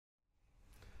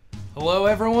Hello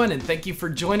everyone, and thank you for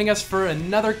joining us for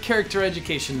another character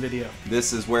education video.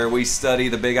 This is where we study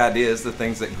the big ideas, the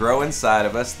things that grow inside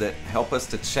of us that help us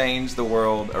to change the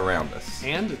world around us.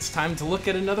 And it's time to look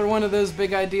at another one of those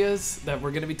big ideas that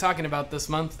we're going to be talking about this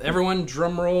month. Everyone,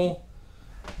 drum roll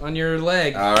on your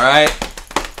leg. All right.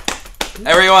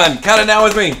 Everyone, count it down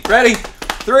with me. Ready?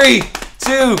 3,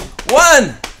 2,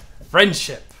 1.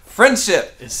 Friendship.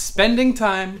 Friendship Is spending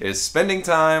time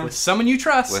with someone you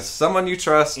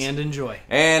trust and enjoy.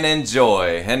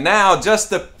 And now just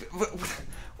the...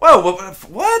 Whoa,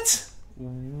 what?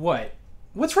 What?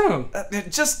 What's wrong?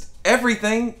 Just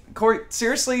everything. Corey,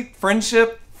 seriously?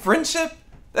 Friendship?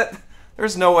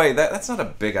 There's no way. That's not a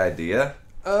big idea.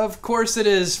 Of course it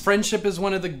is. Friendship is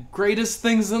one of the greatest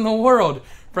things in the world.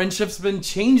 Friendship's been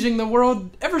changing the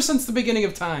world ever since the beginning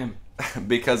of time.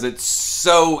 Because it's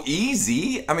so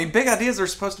easy. I mean, big ideas are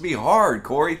supposed to be hard,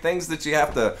 Corey. Things that you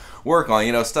have to work on.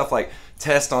 You know, stuff like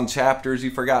test on chapters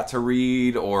you forgot to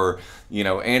read, or, you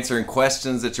know, answering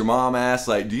questions that your mom asked,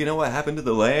 like, do you know what happened to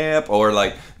the lamp? Or,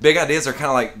 like, big ideas are kind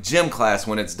of like gym class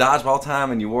when it's dodgeball time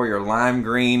and you wore your lime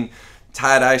green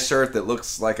tie-dye shirt that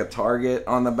looks like a target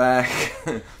on the back.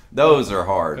 Those are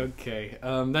hard. Okay,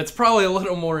 that's probably a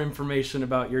little more information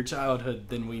about your childhood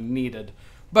than we needed.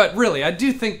 But really, I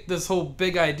do think this whole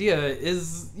big idea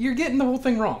is, you're getting the whole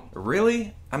thing wrong.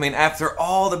 Really? I mean, after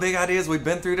all the big ideas we've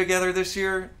been through together this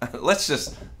year, let's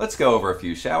go over a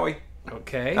few, shall we?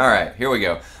 Okay. All right, here we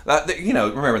go. You know,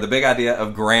 remember the big idea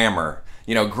of grammar.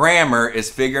 You know, grammar is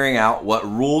figuring out what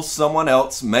rules someone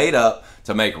else made up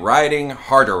to make writing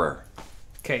harder.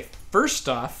 Okay, first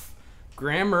off,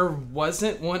 grammar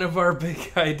wasn't one of our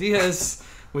big ideas.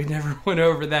 We never went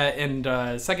over that.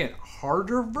 And second,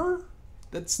 harder?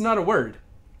 That's not a word.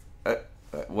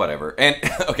 Whatever. And,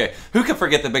 okay, who can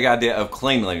forget the big idea of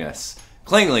cleanliness?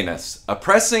 Cleanliness.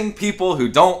 Oppressing people who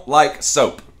don't like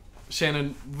soap.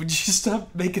 Shannon, would you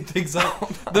stop making things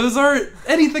up? Those aren't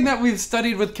anything that we've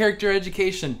studied with character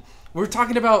education. We're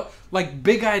talking about, like,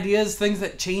 big ideas, things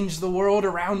that change the world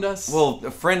around us. Well,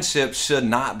 friendship should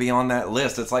not be on that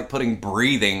list. It's like putting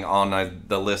breathing on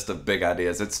the list of big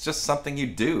ideas. It's just something you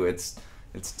do. It's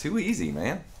too easy,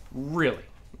 man. Really?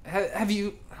 Have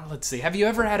you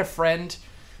ever had a friend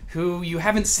who you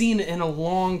haven't seen in a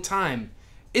long time?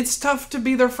 It's tough to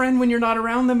be their friend when you're not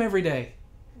around them every day.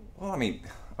 Well, I mean,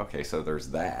 okay, so there's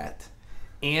that.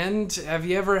 And have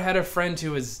you ever had a friend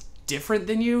who is different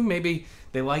than you? Maybe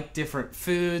they like different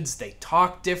foods, they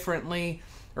talk differently,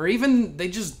 or even they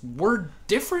just were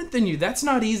different than you. That's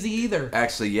not easy either.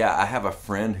 Actually, yeah, I have a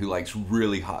friend who likes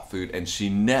really hot food, and she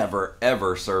never,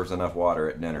 ever serves enough water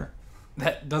at dinner.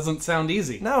 That doesn't sound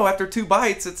easy. No, after 2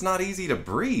 bites, it's not easy to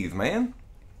breathe, man.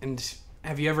 And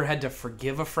have you ever had to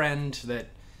forgive a friend that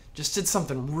just did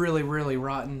something really, really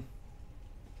rotten?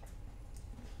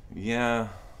 Yeah,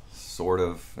 sort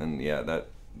of. And yeah,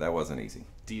 that wasn't easy.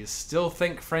 Do you still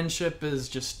think friendship is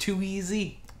just too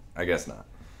easy? I guess not.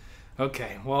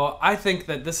 Okay, well, I think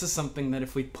that this is something that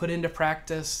if we put into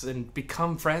practice and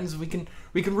become friends, we can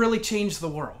really change the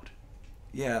world.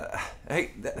 Yeah,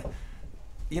 hey,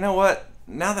 you know what?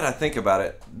 Now that I think about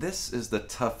it, this is the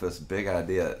toughest big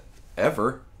idea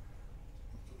ever.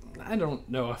 I don't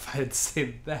know if I'd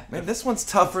say that. Man, this one's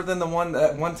tougher than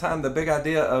one time, the big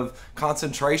idea of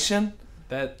concentration.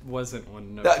 That wasn't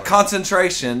one. No.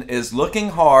 Concentration is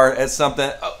looking hard at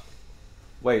something. Oh,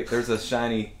 wait, there's a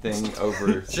shiny thing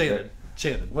over Shannon.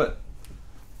 What?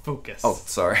 Focus. Oh,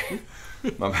 sorry.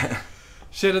 My bad.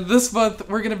 Shannon, this month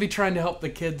we're going to be trying to help the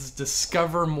kids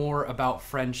discover more about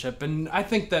friendship, and I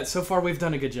think that so far we've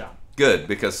done a good job. Good,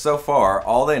 because so far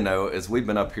all they know is we've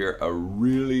been up here a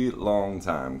really long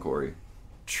time, Corey.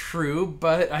 True,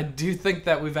 but I do think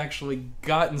that we've actually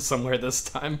gotten somewhere this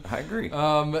time. I agree.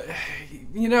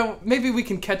 You know, maybe we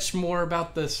can catch more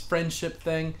about this friendship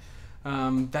thing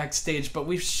backstage, but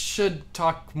we should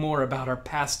talk more about our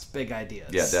past big ideas.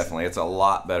 Yeah, definitely. It's a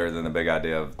lot better than the big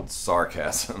idea of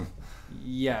sarcasm.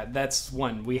 Yeah, that's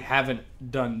one. We haven't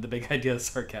done the big idea of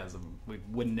sarcasm. We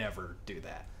would never do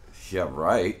that. Yeah,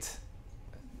 right.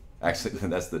 Actually,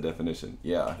 that's the definition.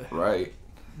 Yeah, right.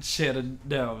 Shannon,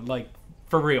 no, like,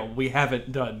 for real, we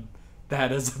haven't done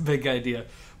that as a big idea.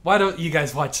 Why don't you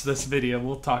guys watch this video?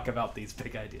 We'll talk about these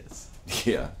big ideas.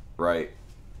 Yeah, right.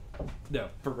 No,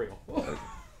 for real.